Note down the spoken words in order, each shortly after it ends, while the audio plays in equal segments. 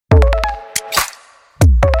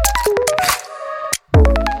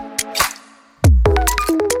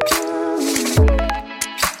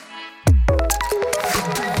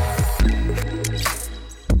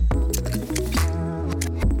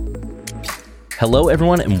Hello,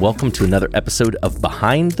 everyone, and welcome to another episode of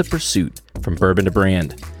Behind the Pursuit from Bourbon to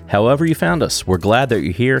Brand. However you found us, we're glad that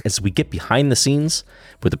you're here as we get behind the scenes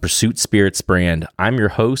with the Pursuit Spirits brand. I'm your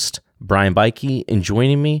host, Brian Bikey, and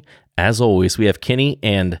joining me, as always, we have Kenny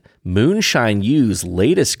and Moonshine U's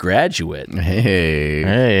latest graduate.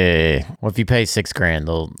 Hey. Well, if you pay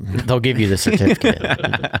 $6,000, they'll give you the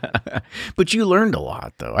certificate. But you learned a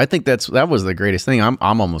lot, though. I think that was the greatest thing. I'm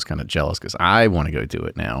almost kind of jealous because I want to go do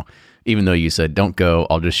it now. Even though you said don't go,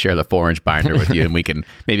 I'll just share the 4-inch binder with you, and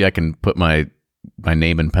maybe I can put my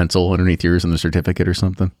name in pencil underneath yours in the certificate or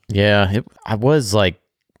something. Yeah, I was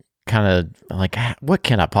kind of like, what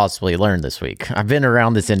can I possibly learn this week? I've been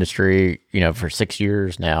around this industry, for 6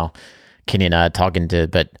 years now. Kenny and I talking to,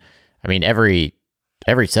 but I mean, every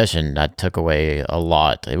session I took away a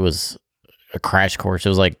lot. It was a crash course. It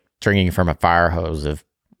was like drinking from a fire hose of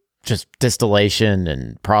just distillation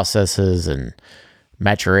and processes and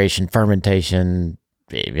maturation, fermentation,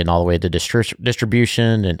 even all the way to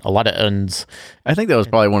distribution and a lot of uns. I think that was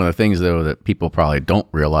probably one of the things, though, that people probably don't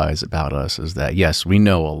realize about us is that, yes, we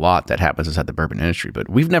know a lot that happens inside the bourbon industry, but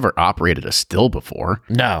we've never operated a still before.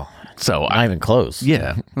 No. So not even close.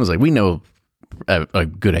 Yeah. I was like, we know a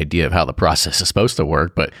good idea of how the process is supposed to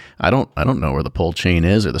work, but I don't know where the pull chain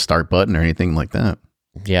is or the start button or anything like that.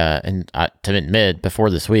 Yeah. And to admit, before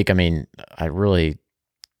this week, I mean, I really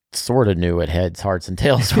sort of knew what heads, hearts, and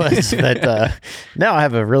tails was, but now I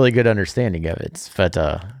have a really good understanding of it. But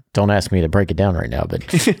don't ask me to break it down right now. But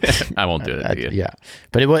I won't do it to you. Yeah,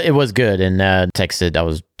 but it was good. And texted. I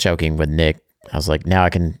was joking with Nick. I was like, now I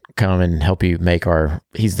can come and help you make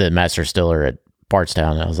he's the master distiller at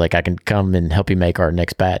Bardstown. And I was like, I can come and help you make our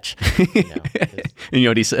next batch. And you know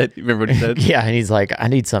what he said? Remember what he said? Yeah, and he's like, I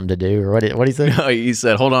need something to do, or what he said? No, he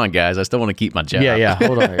said, hold on, guys, I still want to keep my job. Yeah,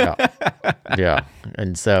 hold on. Yeah.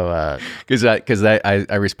 And so... Because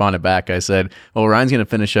I responded back, I said, well, Ryan's going to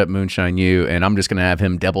finish up Moonshine U, and I'm just going to have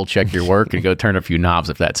him double check your work and go turn a few knobs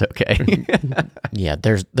if that's okay. Yeah,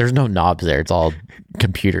 there's no knobs there. It's all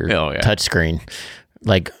computer, touchscreen,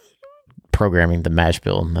 like programming the mash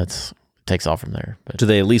bill, and that's... takes off from there. But do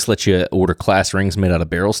they at least let you order class rings made out of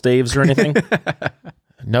barrel staves or anything?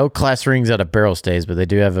 No class rings out of barrel staves, but they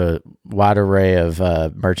do have a wide array of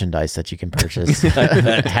merchandise that you can purchase.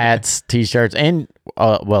 Hats, t-shirts, and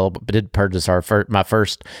did purchase my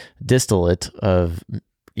first distillate of,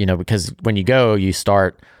 because when you go, you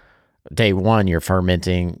start day one, you're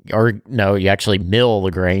fermenting, or no, you actually mill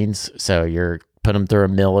the grains. So you're put them through a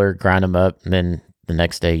miller, grind them up, and then the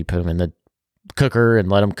next day you put them in the cooker and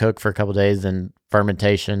let them cook for a couple of days, then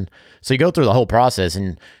fermentation. So you go through the whole process,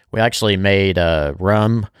 and we actually made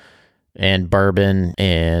rum and bourbon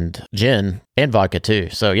and gin and vodka too.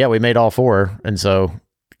 So yeah, we made all four, and so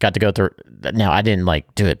got to go through. Now I didn't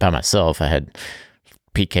do it by myself. I had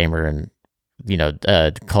Pete Kamer and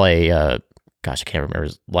Clay. Gosh, I can't remember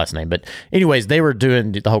his last name, but anyways, they were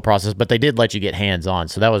doing the whole process, but they did let you get hands on.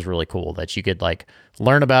 So that was really cool that you could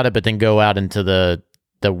learn about it, but then go out into the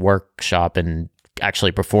workshop and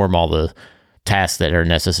actually perform all the tasks that are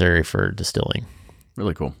necessary for distilling.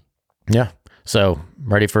 Really cool. Yeah. So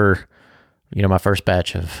ready for, my first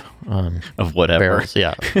batch of whatever. Barrels.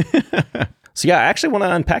 Yeah. So yeah, I actually want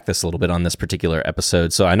to unpack this a little bit on this particular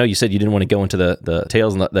episode. So I know you said you didn't want to go into the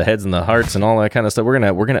tails and the heads and the hearts and all that kind of stuff.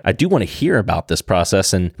 I do want to hear about this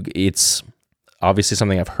process, and it's obviously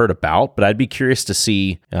something I've heard about, but I'd be curious to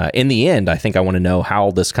see, in the end, I think I want to know how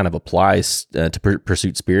this kind of applies to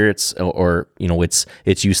Pursuit Spirits or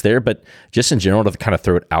its use there. But just in general, to kind of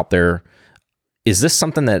throw it out there, is this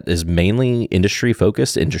something that is mainly industry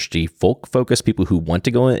focused, industry folk focused, people who want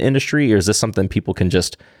to go in industry, or is this something people can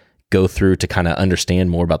just go through to kind of understand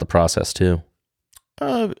more about the process too?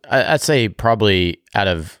 I'd say probably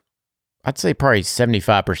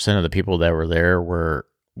 75% of the people that were there were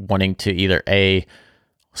wanting to either A,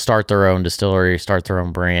 start their own distillery, start their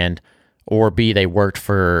own brand, or B, they worked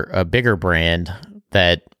for a bigger brand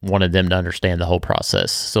that wanted them to understand the whole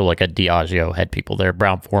process. So like a Diageo had people there,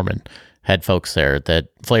 Brown-Forman had folks there, that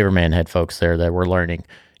Flavor Man had folks there that were learning,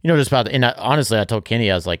 just about, and honestly, I told Kenny,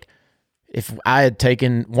 I was like, if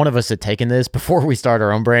one of us had taken this before we started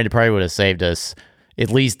our own brand, it probably would have saved us at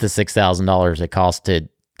least the $6,000 it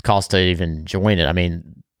cost to even join it. I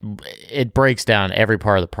mean, it breaks down every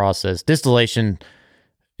part of the process. Distillation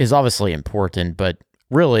is obviously important, but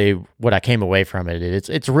really what I came away from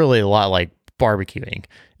it's really a lot like barbecuing.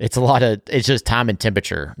 It's just time and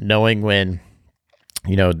temperature, knowing when,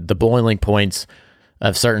 the boiling points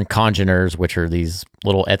of certain congeners, which are these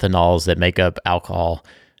little ethanols that make up alcohol,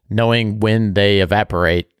 knowing when they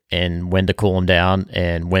evaporate and when to cool them down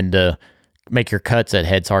and when to make your cuts at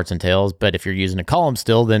heads, hearts, and tails. But if you're using a column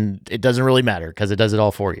still, then it doesn't really matter because it does it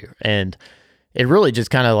all for you. And it really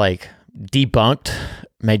just kind of like debunked,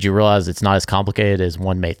 made you realize it's not as complicated as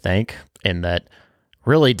one may think, and that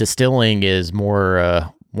really distilling is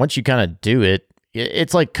more, once you kind of do it,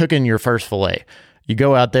 it's like cooking your first filet. You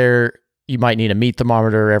go out there, you might need a meat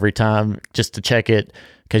thermometer every time just to check it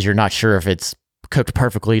because you're not sure if it's cooked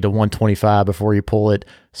perfectly to 125 before you pull it.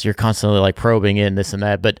 So you're constantly like probing it and this and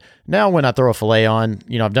that. But now when I throw a filet on,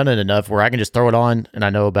 I've done it enough where I can just throw it on and I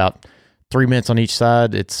know about 3 minutes on each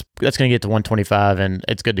side, that's going to get to 125 and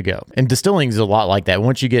it's good to go. And distilling is a lot like that.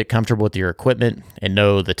 Once you get comfortable with your equipment and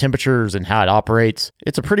know the temperatures and how it operates,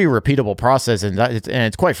 it's a pretty repeatable process, and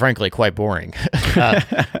it's quite frankly quite boring.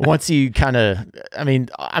 Once you kind of,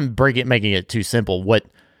 I'm making it too simple. What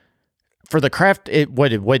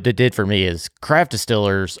it did for me is craft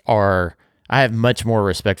distillers I have much more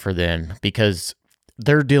respect for them because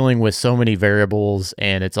they're dealing with so many variables,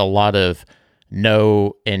 and it's a lot of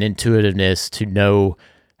know and intuitiveness to know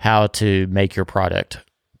how to make your product.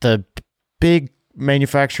 The big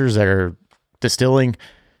manufacturers that are distilling,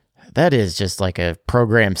 that is just like a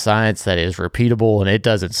program science that is repeatable and it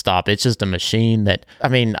doesn't stop. It's just a machine that,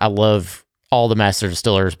 I love all the master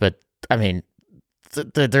distillers, but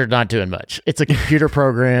they're not doing much. It's a computer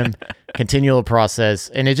program, continual process.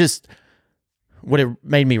 And what it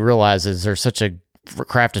made me realize is there's such a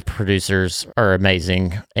crafted producers are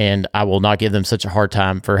amazing, and I will not give them such a hard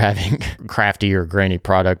time for having crafty or grainy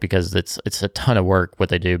product because it's a ton of work what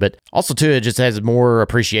they do. But also too, it just has more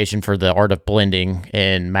appreciation for the art of blending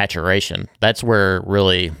and maturation. That's where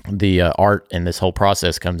really the art in this whole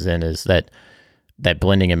process comes in, is that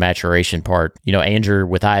blending and maturation part. Andrew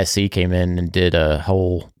with ISC came in and did a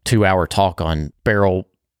whole 2-hour talk on barrel,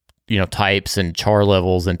 types and char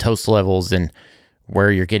levels and toast levels, and where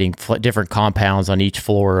you're getting different compounds on each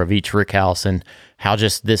floor of each rickhouse, and how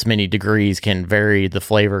just this many degrees can vary the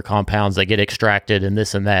flavor compounds that get extracted and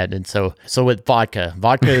this and that. And so with vodka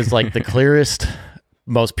is like the clearest,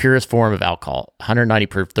 most purest form of alcohol, 190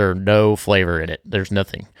 proof. There's no flavor in it. There's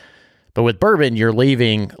nothing. But with bourbon, you're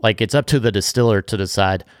leaving, like, it's up to the distiller to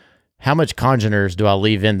decide how much congeners do I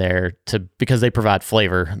leave in there because they provide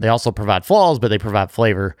flavor. They also provide flaws, but they provide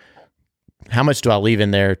flavor. How much do I leave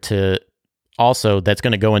in there that's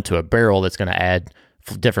going to go into a barrel that's going to add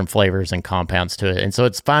different flavors and compounds to it. And so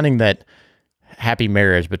it's finding that happy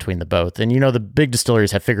marriage between the both. And the big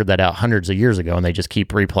distilleries have figured that out hundreds of years ago, and they just keep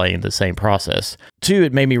replaying the same process. Two,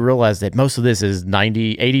 it made me realize that most of this is 80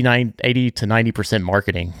 to 90%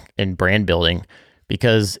 marketing and brand building,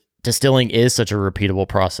 because distilling is such a repeatable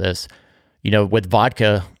process. With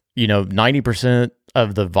vodka, 90%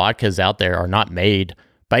 of the vodkas out there are not made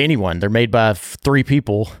by anyone. They're made by 3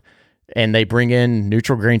 people, and they bring in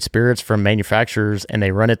neutral grain spirits from manufacturers and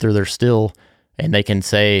they run it through their still, and they can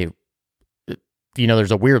say,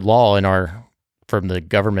 there's a weird law from the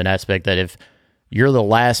government aspect that if you're the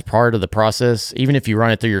last part of the process, even if you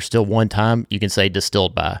run it through your still one time, you can say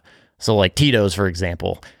distilled by. So like Tito's, for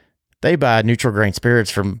example, they buy neutral grain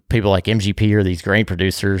spirits from people like MGP or these grain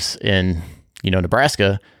producers in,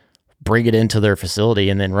 Nebraska, bring it into their facility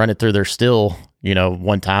and then run it through their still,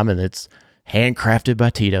 one time, and it's handcrafted by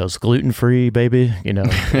Tito's, gluten-free, baby.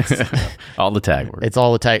 All the tag words. It's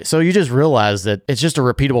all the tag. So you just realize that it's just a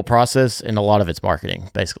repeatable process, and a lot of it's marketing,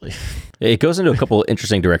 basically. It goes into a couple of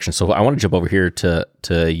interesting directions. So I want to jump over here to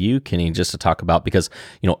you, Kenny, just to talk about, because,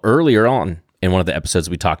 earlier on in one of the episodes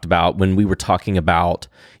we talked about, when we were talking about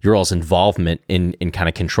your all's involvement in kind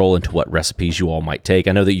of control into what recipes you all might take,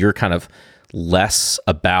 I know that you're kind of less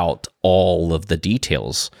about all of the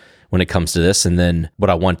details when it comes to this. And then what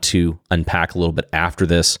I want to unpack a little bit after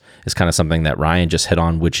this is kind of something that Ryan just hit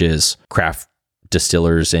on, which is craft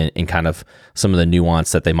distillers and kind of some of the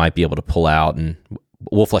nuance that they might be able to pull out, and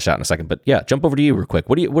we'll flesh out in a second. But yeah, jump over to you real quick.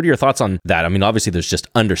 What are your thoughts on that? Obviously there's just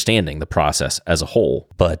understanding the process as a whole,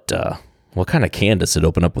 but what kind of can does it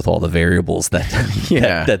open up with all the variables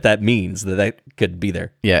that that means that could be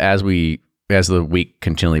there? Yeah, as the week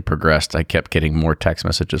continually progressed, I kept getting more text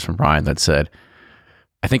messages from Ryan that said,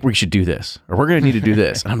 I think we should do this, or we're going to need to do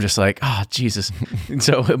this. And I'm just like, oh, Jesus. And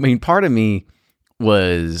so, part of me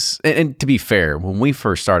was, and to be fair, when we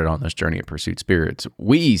first started on this journey of Pursuit Spirits,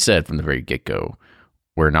 we said from the very get-go,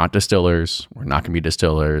 we're not distillers. We're not going to be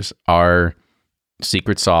distillers. Our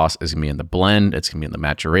secret sauce is going to be in the blend. It's going to be in the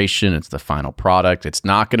maturation. It's the final product. It's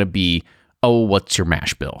not going to be, oh, what's your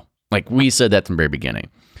mash bill? Like, we said that from the very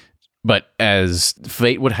beginning. But as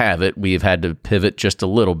fate would have it, we've had to pivot just a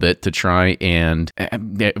little bit to try and,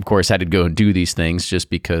 of course, had to go and do these things just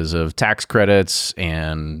because of tax credits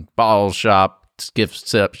and bottle shop gift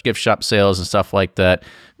shop sales and stuff like that.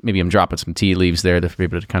 Maybe I'm dropping some tea leaves there for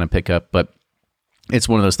people to kind of pick up, but it's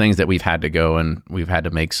one of those things that we've had to go and we've had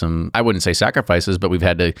to make some, I wouldn't say sacrifices, but we've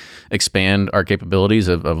had to expand our capabilities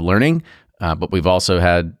of learning. But we've also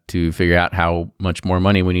had to figure out how much more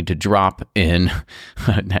money we need to drop in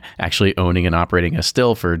actually owning and operating a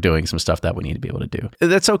still for doing some stuff that we need to be able to do.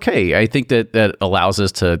 That's okay. I think that allows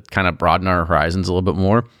us to kind of broaden our horizons a little bit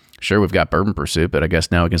more. Sure, we've got bourbon pursuit, but I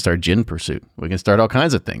guess now we can start gin pursuit. We can start all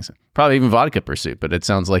kinds of things. Probably even vodka pursuit, but it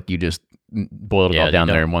sounds like you just boiled it all down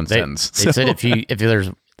there in one sentence. They said if there's,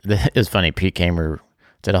 it's funny, Pete Kamer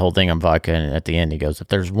did a whole thing on vodka, and at the end he goes, if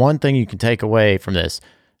there's one thing you can take away from this,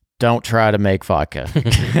 don't try to make vodka,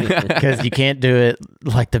 because you can't do it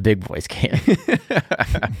like the big boys can.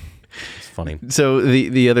 It's funny. So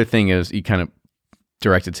the other thing is, you kind of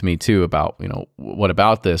directed to me too about, what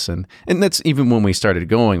about this? And that's even when we started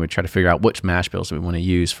going, we try to figure out which mash bills we want to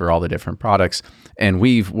use for all the different products. And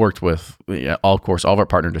we've worked with, all of our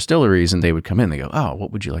partner distilleries, and they would come in, they go, oh,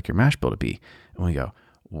 what would you like your mash bill to be? And we go,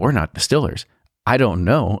 we're not distillers. I don't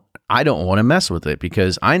know. I don't want to mess with it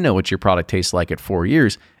because I know what your product tastes like at 4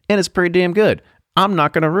 years, and it's pretty damn good. I'm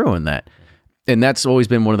not going to ruin that. And that's always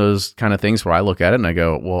been one of those kind of things where I look at it and I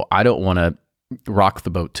go, well, I don't want to rock the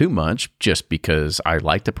boat too much just because I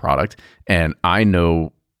like the product and I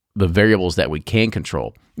know the variables that we can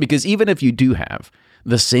control. Because even if you do have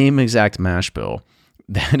the same exact mash bill,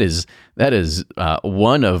 that is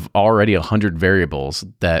one of already 100 variables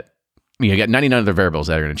that you got 99 other variables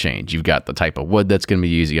that are going to change. You've got the type of wood that's going to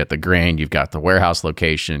be used. You got the grain. You've got the warehouse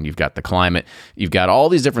location. You've got the climate. You've got all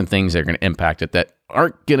these different things that are going to impact it that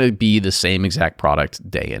aren't going to be the same exact product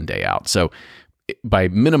day in, day out. So by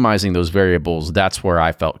minimizing those variables, that's where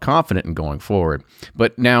I felt confident in going forward.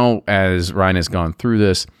 But now as Ryan has gone through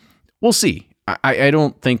this, we'll see. I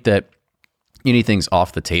don't think that anything's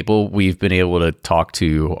off the table. We've been able to talk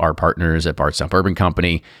to our partners at Bardstown Bourbon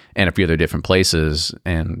Company and a few other different places,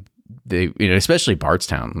 and they, especially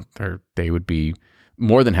Bardstown, they would be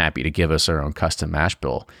more than happy to give us our own custom mash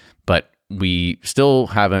bill. But we still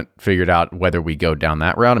haven't figured out whether we go down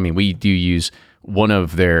that route. I mean, we do use one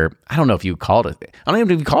of their, I don't know if you call it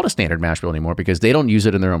a standard mash bill anymore because they don't use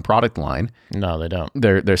it in their own product line. No, they don't.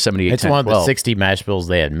 They're 78. It's 10, one of 12. the 60 mash bills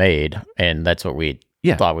they had made, and that's what we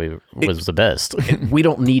thought was the best. We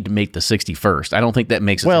don't need to make the 61st. I don't think that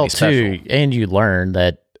makes it any special. And you learn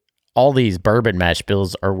that all these bourbon mash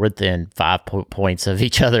bills are within 5 points of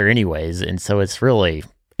each other anyways, and so it's really,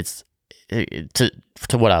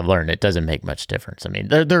 to what I've learned, it doesn't make much difference. I mean,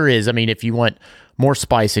 there is. I mean, if you want more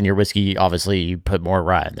spice in your whiskey, obviously you put more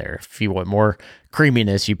rye in there. If you want more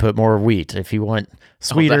creaminess, you put more wheat. If you want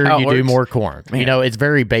sweeter, you do more corn. Man. It's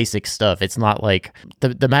very basic stuff. It's not like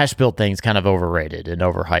the mash bill thing's kind of overrated and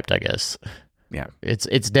overhyped, I guess. Yeah, it's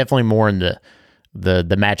definitely more in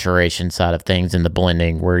the maturation side of things and the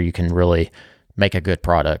blending where you can really make a good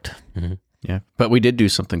product. Mm-hmm. Yeah, but we did do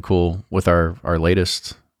something cool with our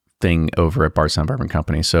latest thing over at Bardstown Bourbon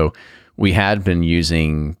Company. So we had been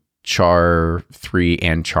using Char 3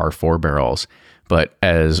 and Char 4 barrels, but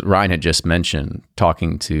as Ryan had just mentioned,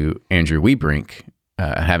 talking to Andrew Wiebrink,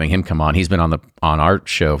 having him come on, he's been on our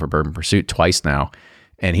show for Bourbon Pursuit twice now,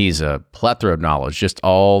 and he's a plethora of knowledge, just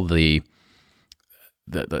all the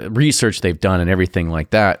research they've done and everything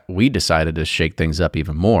like that. We decided to shake things up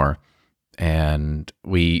even more. And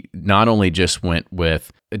we not only just went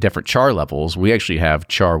with different char levels, we actually have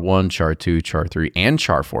Char 1, Char 2, Char 3, and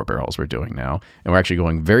Char 4 barrels we're doing now. And we're actually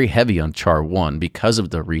going very heavy on Char 1 because of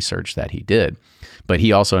the research that he did. But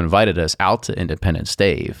he also invited us out to Independent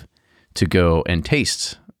Stave to go and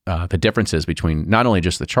taste the differences between not only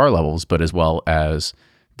just the char levels, but as well as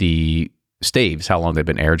the staves, how long they've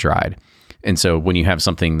been air dried. And so when you have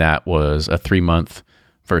something that was a 3-month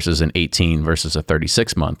versus an 18 versus a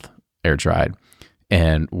 36-month air dried,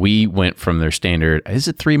 and we went from their standard, is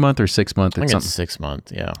it 3-month or 6-month? I think it's 6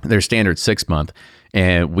 month, yeah. Their standard 6-month,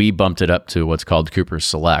 and we bumped it up to what's called Cooper's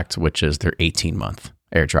Select, which is their 18-month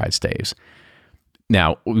air dried staves.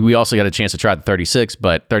 Now, we also got a chance to try the 36,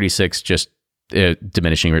 but 36 just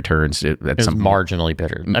diminishing returns. It's marginally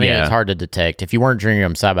bitter. I mean, it's hard to detect. If you weren't drinking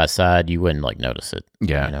them side by side, you wouldn't notice it.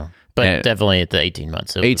 Yeah. But definitely at the 18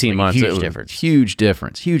 months. 18 months, huge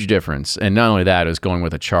difference. Huge difference. And not only that, it was going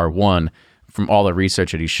with a Char 1, from all the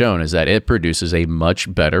research that he's shown, is that it produces a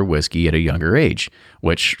much better whiskey at a younger age,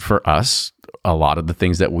 which for us, a lot of the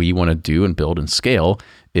things that we want to do and build and scale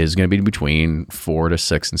is going to be between 4 to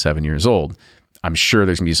 6 and 7 years old. I'm sure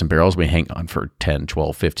there's going to be some barrels we hang on for 10,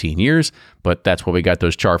 12, 15 years, but that's why we got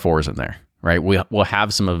those Char 4s in there, right? We'll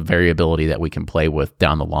have some of the variability that we can play with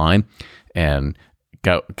down the line and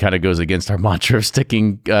kind of goes against our mantra of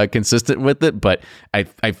sticking consistent with it. But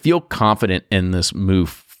I feel confident in this move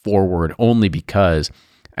forward only because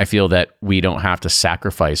I feel that we don't have to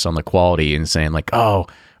sacrifice on the quality and saying like, oh,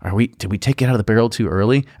 did we take it out of the barrel too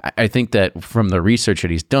early? I think that from the research that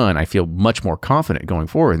he's done, I feel much more confident going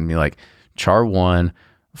forward and be like, Char 1,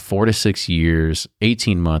 4 to 6 years,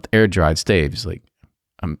 18-month air dried staves. Like,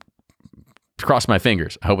 I'm cross my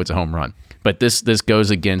fingers. I hope it's a home run. But this goes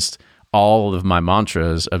against all of my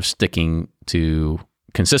mantras of sticking to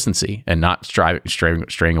consistency and not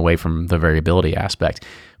straying away from the variability aspect.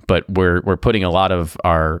 But we're putting a lot of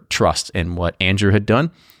our trust in what Andrew had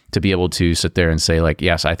done to be able to sit there and say like,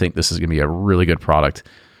 yes, I think this is going to be a really good product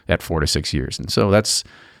at 4 to 6 years. And so that's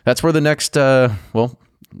where the next,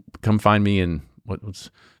 come find me in what's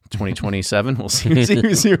 2027. We'll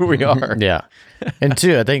see where we are. Yeah. And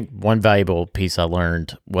two, I think one valuable piece I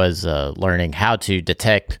learned was learning how to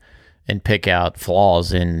detect and pick out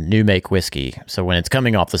flaws in new make whiskey. So when it's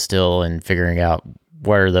coming off the still and figuring out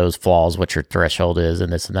where are those flaws, what your threshold is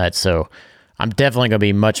and this and that. So I'm definitely going to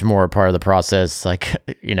be much more a part of the process, like,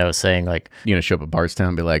 saying like... You're going to show up at Bardstown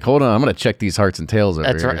and be like, hold on, I'm going to check these hearts and tails over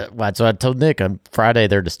that's here. Right. Well, that's what I told Nick. On Friday,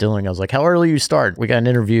 they're distilling. I was like, how early you start? We got an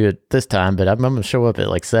interview at this time, but I'm going to show up at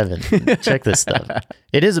like 7 and check this stuff.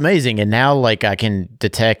 It is amazing. And now like I can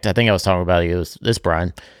detect, I think I was talking about this,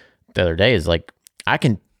 Brian, the other day, is like I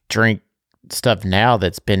can drink stuff now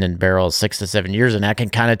that's been in barrels 6 to 7 years, and I can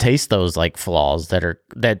kind of taste those like flaws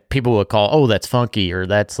that people would call, oh, that's funky, or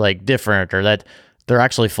that's like different, or that they're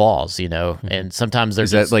actually flaws, and sometimes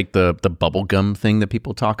there's that like the bubble gum thing that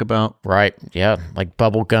people talk about, right? Yeah, like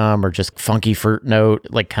bubble gum or just funky fruit note,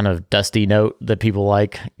 like kind of dusty note that people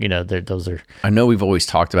like, those are. I know we've always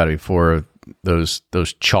talked about it before, those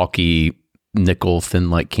chalky nickel thin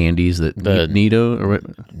like candies that Nito or what?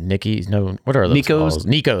 Nickies, no, what are those?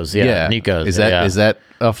 Nikos, yeah. Nikos. Is that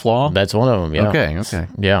a flaw? That's one of them. Yeah. Okay.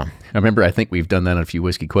 Yeah. I remember. I think we've done that on a few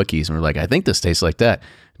whiskey quickies, and we're like, I think this tastes like that.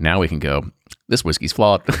 Now we can go, this whiskey's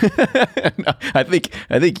flawed. No, I think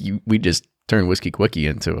we just turned whiskey quickie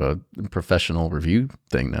into a professional review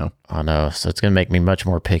thing now. I know, so it's gonna make me much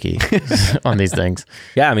more picky on these things.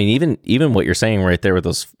 Yeah, I mean, even what you're saying right there with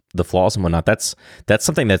the flaws and whatnot, that's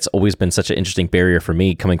something that's always been such an interesting barrier for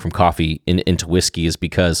me coming from coffee into whiskey, is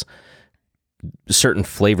because certain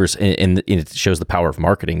flavors, and it shows the power of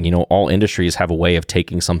marketing. All industries have a way of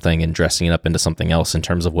taking something and dressing it up into something else in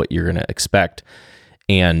terms of what you're going to expect.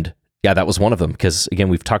 And yeah, that was one of them, because again,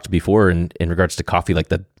 we've talked before in regards to coffee, like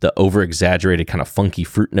the over exaggerated kind of funky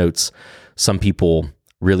fruit notes. Some people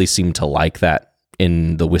really seem to like that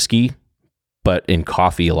in the whiskey, but in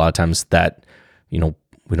coffee, a lot of times that,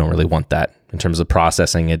 we don't really want that in terms of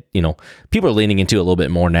processing it. People are leaning into it a little bit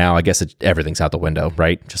more now. I guess everything's out the window,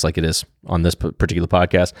 right? Just like it is on this particular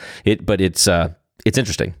podcast. But it's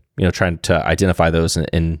interesting, trying to identify those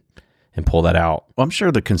and pull that out. Well, I'm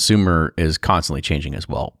sure the consumer is constantly changing as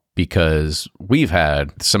well, because we've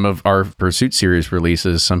had some of our Pursuit series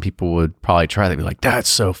releases. Some people would probably try that, be like, that's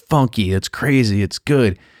so funky, it's crazy, it's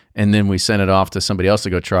good. And then we send it off to somebody else to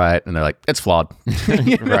go try it, and they're like, it's flawed.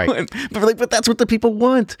 Right. But that's what the people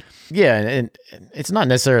want. Yeah, and it's not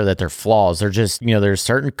necessarily that they're flaws. They're just, there's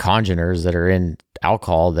certain congeners that are in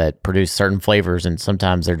alcohol that produce certain flavors, and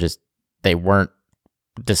sometimes they weren't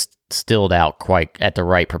distilled out quite at the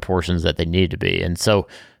right proportions that they need to be. And so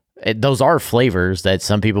those are flavors that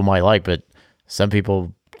some people might like, but some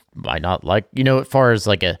people might not like. As far as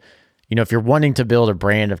like if you're wanting to build a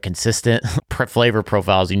brand of consistent flavor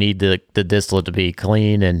profiles, you need the distillate to be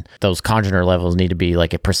clean, and those congener levels need to be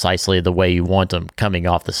like precisely the way you want them coming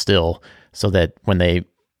off the still, so that when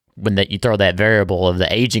you throw that variable of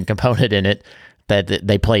the aging component in it, that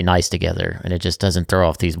they play nice together, and it just doesn't throw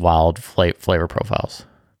off these wild flavor profiles.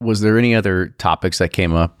 Was there any other topics that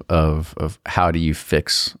came up of how do you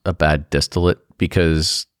fix a bad distillate?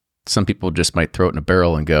 Because some people just might throw it in a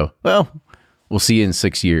barrel and go, well, we'll see you in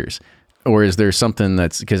 6 years. Or is there something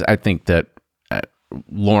because I think that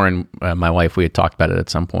Lauren, my wife, we had talked about it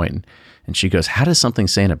at some point, and she goes, how does something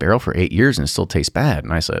stay in a barrel for 8 years and it still tastes bad?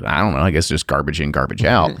 And I said, I don't know, I guess just garbage in, garbage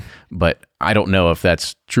out. But I don't know if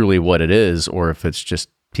that's truly what it is, or if it's just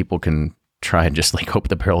people can try and just like hope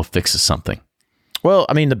the barrel fixes something. Well,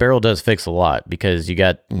 I mean, the barrel does fix a lot, because you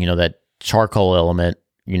got, that charcoal element,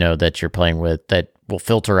 that you're playing with that will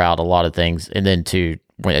filter out a lot of things, and then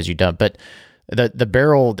as you dump. But the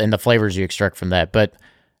barrel and the flavors you extract from that. But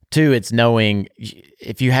two, it's knowing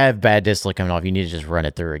if you have bad distillate coming off, you need to just run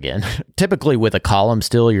it through again. Typically with a column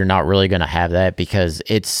still, you're not really going to have that, because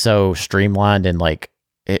it's so streamlined and like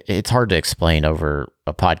it's hard to explain over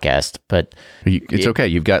a podcast, but It's okay.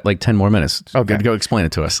 You've got like 10 more minutes. Okay. Go explain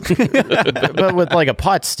it to us. but with like a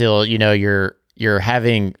pot still, you're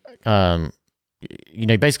having,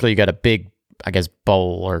 basically you got a big, I guess,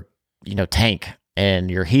 bowl or, tank,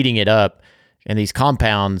 and you're heating it up, and these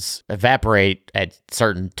compounds evaporate at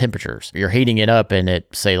certain temperatures. You're heating it up, and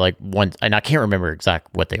at say like and I can't remember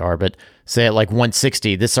exactly what they are, but say at like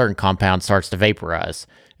 160, this certain compound starts to vaporize,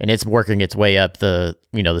 and it's working its way up the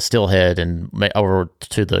still head and over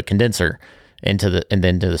to the condenser and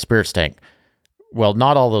then to the spirits tank. Well,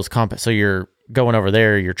 not all those compounds. So you're going over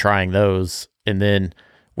there, you're trying those, and then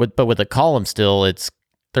with the column still,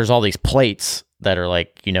 there's all these plates that are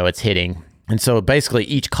like, it's hitting. And so basically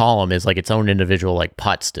each column is like its own individual like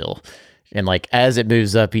pot still. And like as it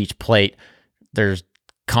moves up each plate, there's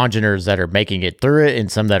congeners that are making it through it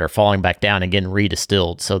and some that are falling back down and getting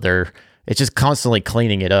redistilled. So it's just constantly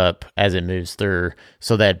cleaning it up as it moves through,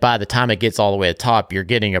 so that by the time it gets all the way to the top, you're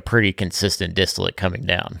getting a pretty consistent distillate coming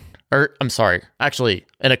down. Or I'm sorry, actually,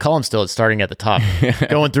 in a column still, it's starting at the top,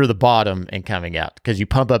 going through the bottom and coming out, because you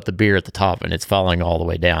pump up the beer at the top and it's falling all the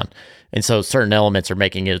way down. And so certain elements are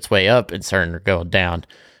making it its way up and certain are going down.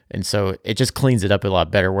 And so it just cleans it up a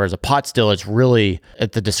lot better. Whereas a pot still, it's really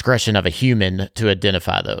at the discretion of a human to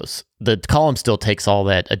identify those. The column still takes all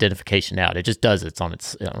that identification out. It just does it on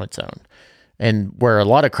its own. And where a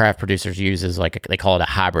lot of craft producers use is like they call it a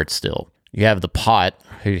hybrid still. You have the pot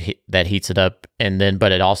that heats it up,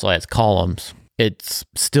 but it also has columns. It's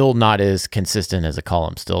still not as consistent as a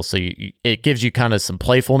column still. So it gives you kind of some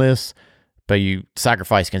playfulness, but you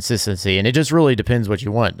sacrifice consistency. And it just really depends what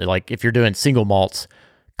you want. Like if you're doing single malts,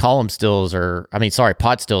 pot stills are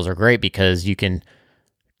great because you can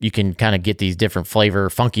kind of get these different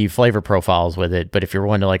funky flavor profiles with it. But if you're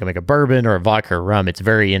wanting to like make a bourbon or a vodka or rum, it's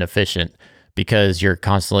very inefficient because you're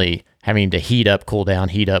constantly having to heat up, cool down,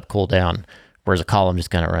 whereas a column just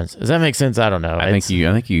kind of runs. Does that make sense? I don't know. I think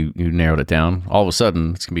you narrowed it down. All of a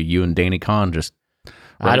sudden, it's gonna be you and Danny Kahn just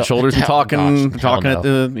rubbing shoulders and talking at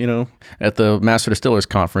the Master Distillers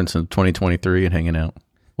Conference in 2023 and hanging out.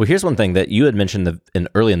 Well, here's one thing that you had mentioned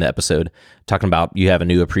early in the episode, talking about you have a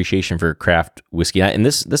new appreciation for craft whiskey. And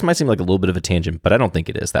this might seem like a little bit of a tangent, but I don't think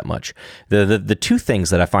it is that much. The two things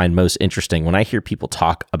that I find most interesting when I hear people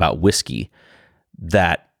talk about whiskey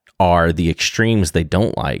that are the extremes they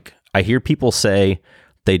don't like. I hear people say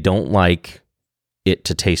they don't like it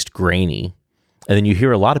to taste grainy. And then you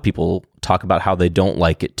hear a lot of people talk about how they don't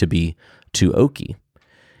like it to be too oaky.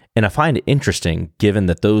 And I find it interesting, given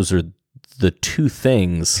that those are the two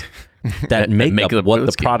things that make up what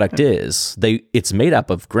the product is. It's made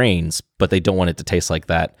up of grains, but they don't want it to taste like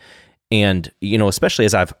that. And especially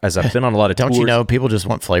as I've been on a lot of don't tours, people just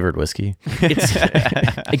want flavored whiskey?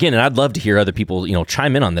 Again, and I'd love to hear other people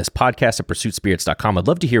chime in on this podcast at pursuitspirits.com. I'd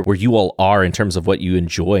love to hear where you all are in terms of what you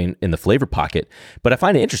enjoy in the flavor pocket. But I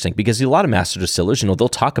find it interesting because a lot of master distillers, they'll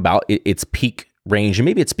talk about its peak range, and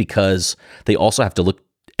maybe it's because they also have to look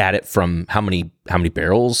at it from how many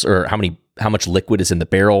barrels or how much liquid is in the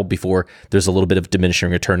barrel before there's a little bit of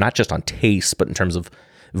diminishing return, not just on taste, but in terms of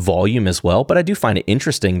volume as well. But I do find it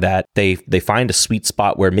interesting that they find a sweet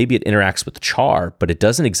spot where maybe it interacts with the char, but it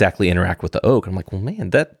doesn't exactly interact with the oak. I'm like, well,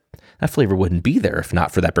 man, that flavor wouldn't be there if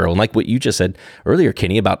not for that barrel. And like what you just said earlier,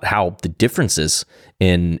 Kenny, about how the differences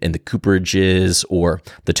in the cooperages or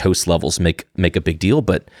the toast levels make a big deal.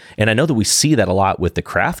 And I know that we see that a lot with the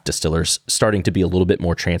craft distillers starting to be a little bit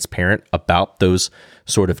more transparent about those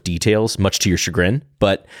sort of details, much to your chagrin.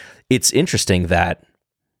 But it's interesting that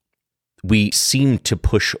we seem to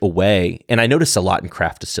push away, and I notice a lot in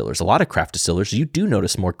craft distillers. A lot of craft distillers, you do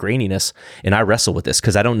notice more graininess, and I wrestle with this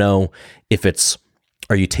because I don't know if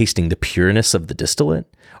are you tasting the pureness of the distillate?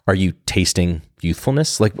 Are you tasting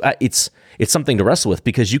youthfulness? Like it's something to wrestle with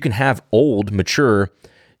because you can have old, mature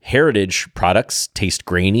heritage products taste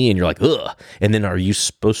grainy, and you're like, ugh. And then are you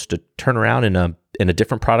supposed to turn around in a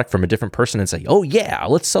different product from a different person and say, oh yeah,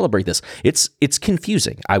 let's celebrate this? It's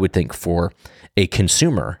confusing, I would think, for a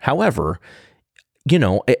consumer. However,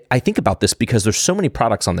 I think about this because there's so many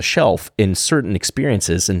products on the shelf in certain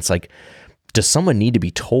experiences, and it's like, does someone need to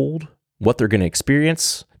be told what they're going to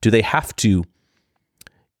experience? Do they have to,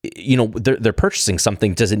 they're purchasing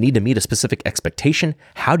something. Does it need to meet a specific expectation?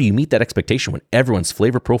 How do you meet that expectation when everyone's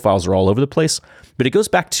flavor profiles are all over the place? But it goes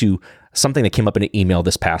back to something that came up in an email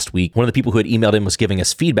this past week. One of the people who had emailed in was giving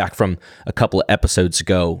us feedback from a couple of episodes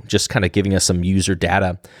ago, just kind of giving us some user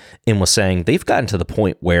data, and was saying they've gotten to the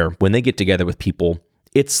point where when they get together with people,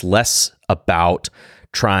 it's less about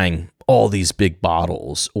trying all these big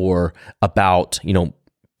bottles or about,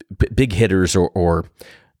 big hitters or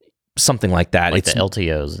something like that. Like the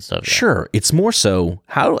LTOs and stuff. Sure. It's more so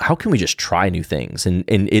how can we just try new things? And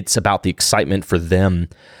it's about the excitement for them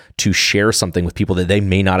to share something with people that they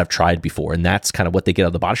may not have tried before. And that's kind of what they get out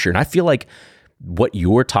of the bottle share. And I feel like what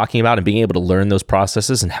you're talking about and being able to learn those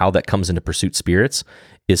processes and how that comes into Pursuit Spirits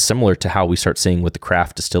is similar to how we start seeing with the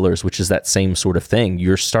craft distillers, which is that same sort of thing.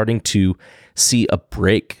 You're starting to see a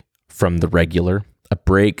break from the regular, a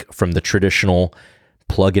break from the traditional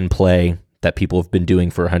plug and play that people have been doing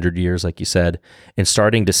for 100 years, like you said, and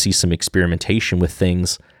starting to see some experimentation with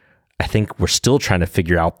things. I think we're still trying to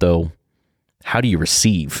figure out, though, how do you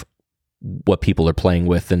receive what people are playing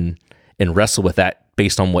with and wrestle with that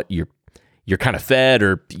based on what you're kind of fed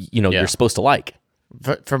or, you're supposed to like.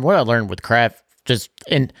 From what I learned with craft,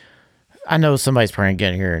 and I know somebody's probably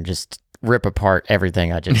getting here and just rip apart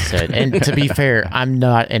everything I just said. And to be fair, I'm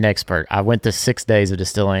not an expert. I went to 6 days of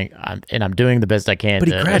distilling, and I'm doing the best I can. But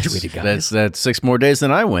he graduated, guys. That's 6 more days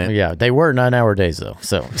than I went. Yeah, they were 9-hour days though.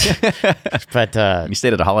 So, but you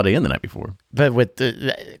stayed at a Holiday Inn the night before. But with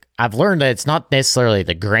I've learned that it's not necessarily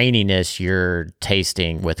the graininess you're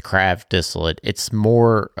tasting with craft distillate. It's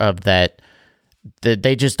more of that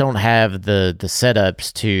they just don't have the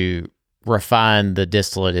setups to refine the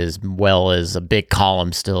distillate as well as a big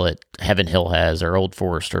column still at Heaven Hill has or Old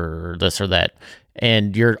Forester or this or that.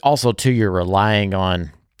 And you're relying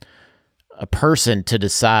on a person to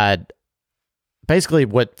decide basically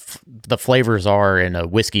what the flavors are in a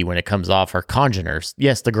whiskey when it comes off are congeners.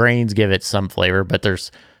 Yes, the grains give it some flavor, but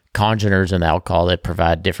there's congeners in the alcohol that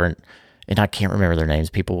provide different, and I can't remember their names.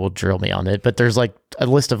 People will drill me on it, but there's like a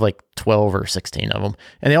list of like 12 or 16 of them,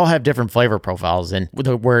 and they all have different flavor profiles. And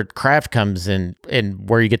where craft comes in and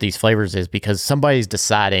where you get these flavors is because somebody's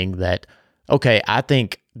deciding that, okay, I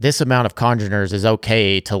think this amount of congeners is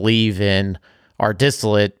okay to leave in our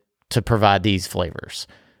distillate to provide these flavors.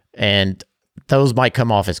 And those might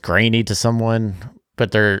come off as grainy to someone,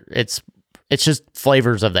 but it's just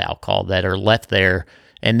flavors of the alcohol that are left there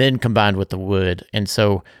and then combined with the wood. And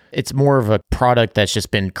so it's more of a product that's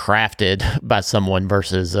just been crafted by someone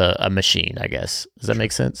versus a machine, I guess. Does that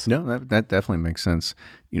make sense? No, that definitely makes sense.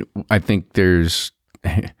 I think there's,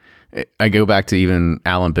 I go back to even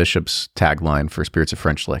Alan Bishop's tagline for Spirits of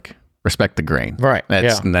French Lick, respect the grain. Right.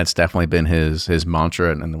 And that's definitely been his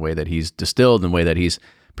mantra and the way that he's distilled and the way that he's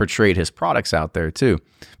portrayed his products out there too.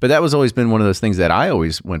 But that was always been one of those things that I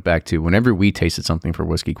always went back to whenever we tasted something for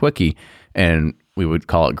Whiskey Quickie and we would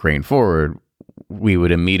call it grain forward, we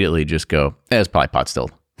would immediately just go, it's probably pot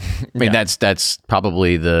stilled. I mean, that's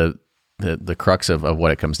probably the crux of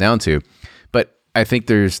what it comes down to. But I think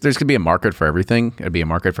there's going to be a market for everything. It'd be a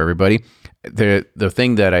market for everybody. The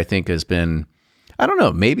thing that I think has been, I don't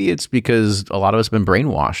know, maybe it's because a lot of us have been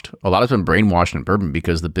brainwashed. A lot of us have been brainwashed in bourbon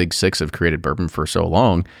because the big six have created bourbon for so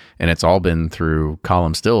long, and it's all been through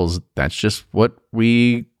column stills. That's just what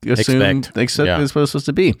we assume it's supposed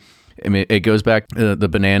to be. I mean, it goes back to the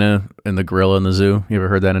banana and the gorilla in the zoo. You ever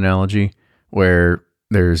heard that analogy? Where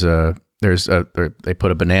they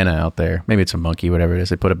put a banana out there. Maybe it's a monkey, whatever it is.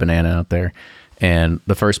 They put a banana out there, and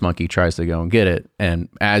the first monkey tries to go and get it. And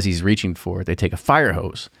as he's reaching for it, they take a fire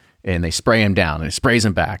hose and they spray him down, and it sprays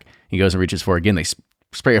him back. He goes and reaches for it again. They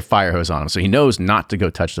spray a fire hose on him, so he knows not to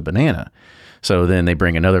go touch the banana. So then they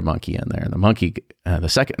bring another monkey in there, and the monkey, they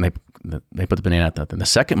put the banana out there. Then the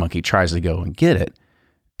second monkey tries to go and get it,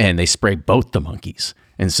 and they spray both the monkeys.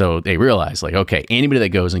 And so they realize, like, okay, anybody that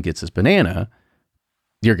goes and gets this banana,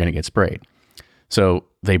 you're going to get sprayed. So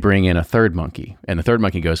they bring in a third monkey, and the third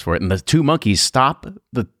monkey goes for it, and the two monkeys stop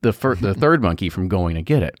the third monkey from going to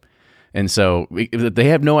get it. And so they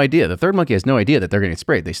have no idea. The third monkey has no idea that they're going to get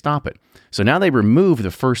sprayed. They stop it. So now they remove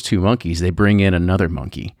the first two monkeys. They bring in another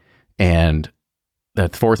monkey, and the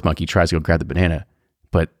fourth monkey tries to go grab the banana,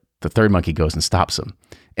 but the third monkey goes and stops him.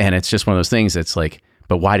 And it's just one of those things that's like,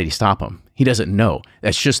 but why did he stop him? He doesn't know.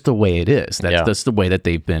 That's just the way it is. That's the way that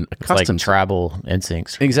they've been accustomed to. It's like tribal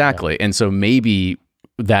instincts. Exactly. Yeah. And so maybe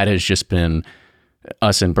that has just been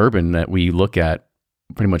us in bourbon, that we look at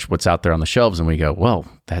pretty much what's out there on the shelves and we go, well,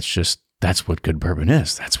 that's what good bourbon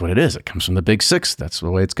is. That's what it is. It comes from the big six. That's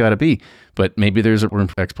the way it's got to be. But maybe there's a room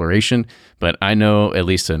for exploration. But I know, at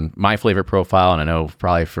least in my flavor profile, and I know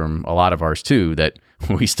probably from a lot of ours too, that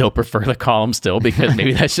we still prefer the column still, because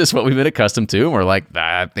maybe that's just what we've been accustomed to. And we're like,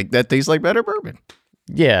 I think that tastes like better bourbon.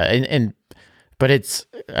 Yeah. But it's,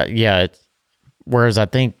 whereas I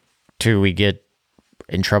think too, we get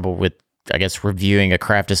in trouble with, I guess, reviewing a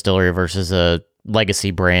craft distillery versus a legacy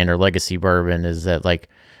brand or legacy bourbon, is that, like,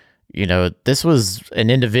 this was an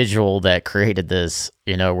individual that created this,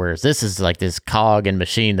 whereas this is like this cog and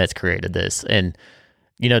machine that's created this. And,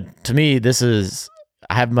 to me, this is,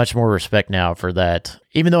 I have much more respect now for that.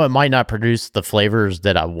 Even though it might not produce the flavors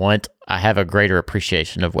that I want, I have a greater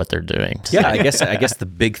appreciation of what they're doing. Yeah, I guess the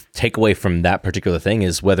big takeaway from that particular thing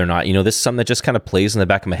is whether or not, this is something that just kind of plays in the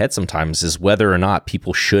back of my head sometimes, is whether or not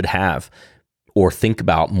people should have or think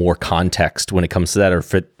about more context when it comes to that. Or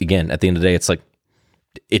if it, again, at the end of the day, it's like,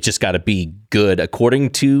 it just got to be good according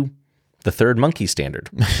to the third monkey standard,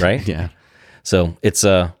 right? Yeah. So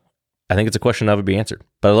I think it's a question that would be answered.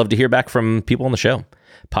 But I'd love to hear back from people on the show.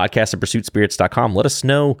 Podcast@pursuitspirits.com. Let us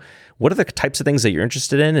know, what are the types of things that you're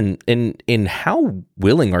interested in, and in how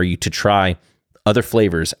willing are you to try other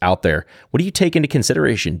flavors out there? What do you take into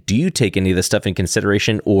consideration? Do you take any of this stuff in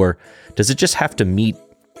consideration, or does it just have to meet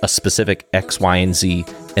a specific X, Y, and Z,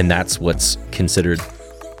 and that's what's considered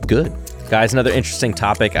good? Guys, another interesting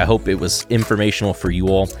topic. I hope it was informational for you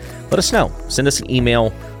all. Let us know. Send us an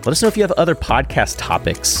email. Let us know if you have other podcast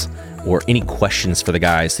topics or any questions for the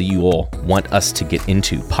guys that you all want us to get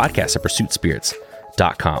into.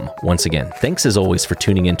 Podcast@pursuitspirits.com. Once again, thanks as always for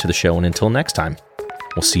tuning into the show, and until next time,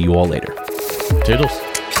 we'll see you all later. Toodles.